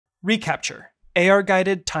ReCapture,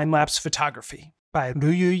 AR-guided time-lapse photography by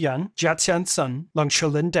Ruyu, Jiatian,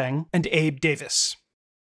 Longxiulin, Deng, and Abe Davis.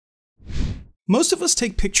 Most of us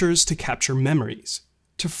take pictures to capture memories,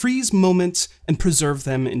 to freeze moments and preserve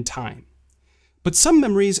them in time. But some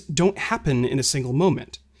memories don't happen in a single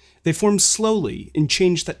moment. They form slowly in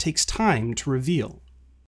change that takes time to reveal.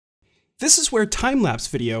 This is where time-lapse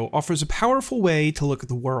video offers a powerful way to look at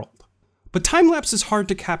the world. But time-lapse is hard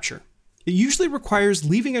to capture. It usually requires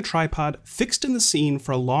leaving a tripod fixed in the scene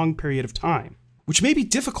for a long period of time, which may be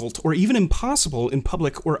difficult or even impossible in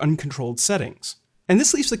public or uncontrolled settings. And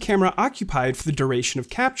this leaves the camera occupied for the duration of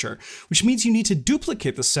capture, which means you need to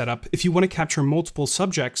duplicate the setup if you want to capture multiple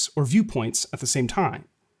subjects or viewpoints at the same time.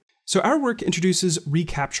 So our work introduces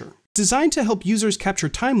ReCapture, designed to help users capture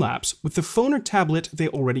time-lapse with the phone or tablet they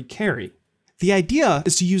already carry. The idea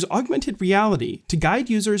is to use augmented reality to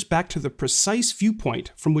guide users back to the precise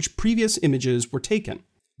viewpoint from which previous images were taken.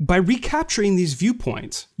 By recapturing these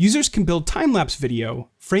viewpoints, users can build time-lapse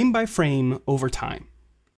video frame by frame over time.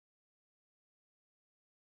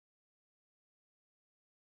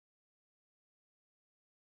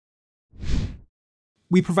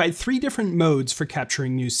 We provide 3 different modes for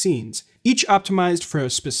capturing new scenes, each optimized for a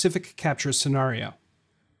specific capture scenario.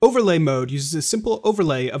 Overlay mode uses a simple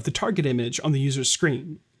overlay of the target image on the user's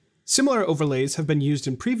screen. Similar overlays have been used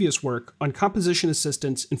in previous work on composition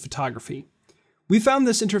assistance in photography. We found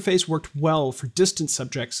this interface worked well for distant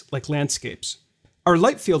subjects like landscapes. Our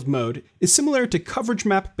light field mode is similar to coverage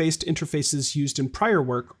map-based interfaces used in prior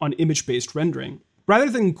work on image-based rendering. Rather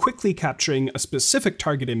than quickly capturing a specific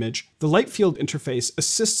target image, the light field interface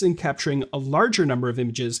assists in capturing a larger number of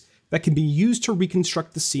images that can be used to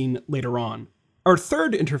reconstruct the scene later on. Our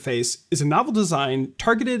third interface is a novel design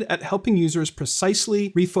targeted at helping users precisely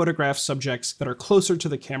rephotograph subjects that are closer to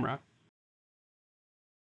the camera.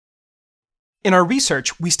 In our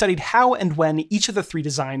research, we studied how and when each of the 3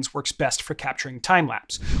 designs works best for capturing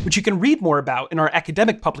time-lapse, which you can read more about in our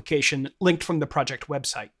academic publication linked from the project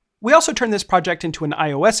website. We also turned this project into an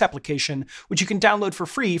iOS application, which you can download for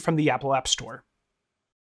free from the Apple App Store.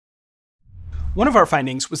 One of our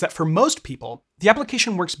findings was that for most people, the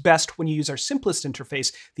application works best when you use our simplest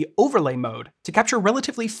interface, the overlay mode, to capture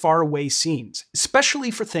relatively far away scenes,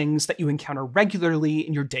 especially for things that you encounter regularly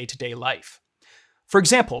in your day-to-day life. For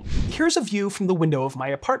example, here's a view from the window of my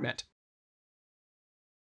apartment.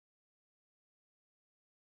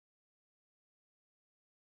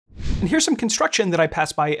 And here's some construction that I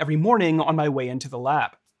pass by every morning on my way into the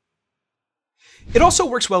lab. It also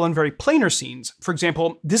works well in very planar scenes. For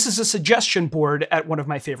example, this is a suggestion board at one of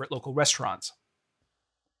my favorite local restaurants.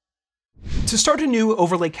 To start a new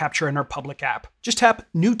overlay capture in our public app, just tap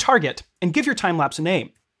New Target and give your time-lapse a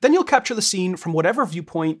name. Then you'll capture the scene from whatever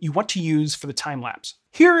viewpoint you want to use for the time-lapse.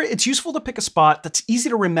 Here, it's useful to pick a spot that's easy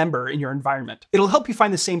to remember in your environment. It'll help you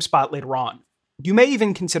find the same spot later on. You may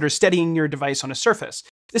even consider steadying your device on a surface.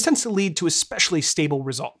 This tends to lead to especially stable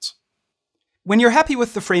results. When you're happy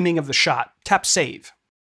with the framing of the shot, tap Save.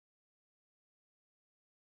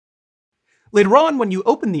 Later on, when you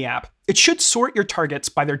open the app, it should sort your targets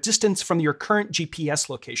by their distance from your current GPS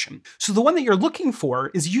location, so the one that you're looking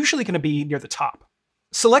for is usually going to be near the top.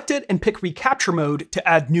 Select it and pick ReCapture mode to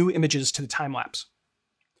add new images to the time-lapse.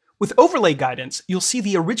 With overlay guidance, you'll see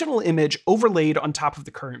the original image overlaid on top of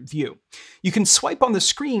the current view. You can swipe on the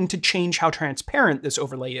screen to change how transparent this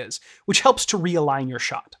overlay is, which helps to realign your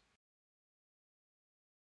shot.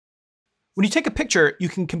 When you take a picture, you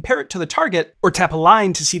can compare it to the target or tap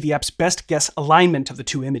Align to see the app's best guess alignment of the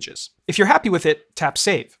 2 images. If you're happy with it, tap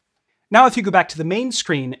Save. Now if you go back to the main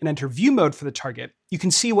screen and enter View mode for the target, you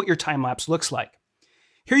can see what your time-lapse looks like.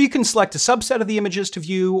 Here you can select a subset of the images to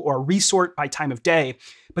view or resort by time of day,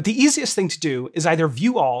 but the easiest thing to do is either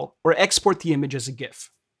view all or export the image as a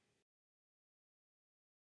GIF.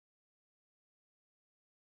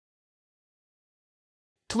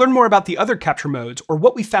 To learn more about the other capture modes or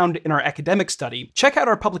what we found in our academic study, check out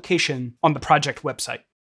our publication on the project website.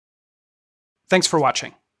 Thanks for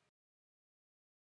watching.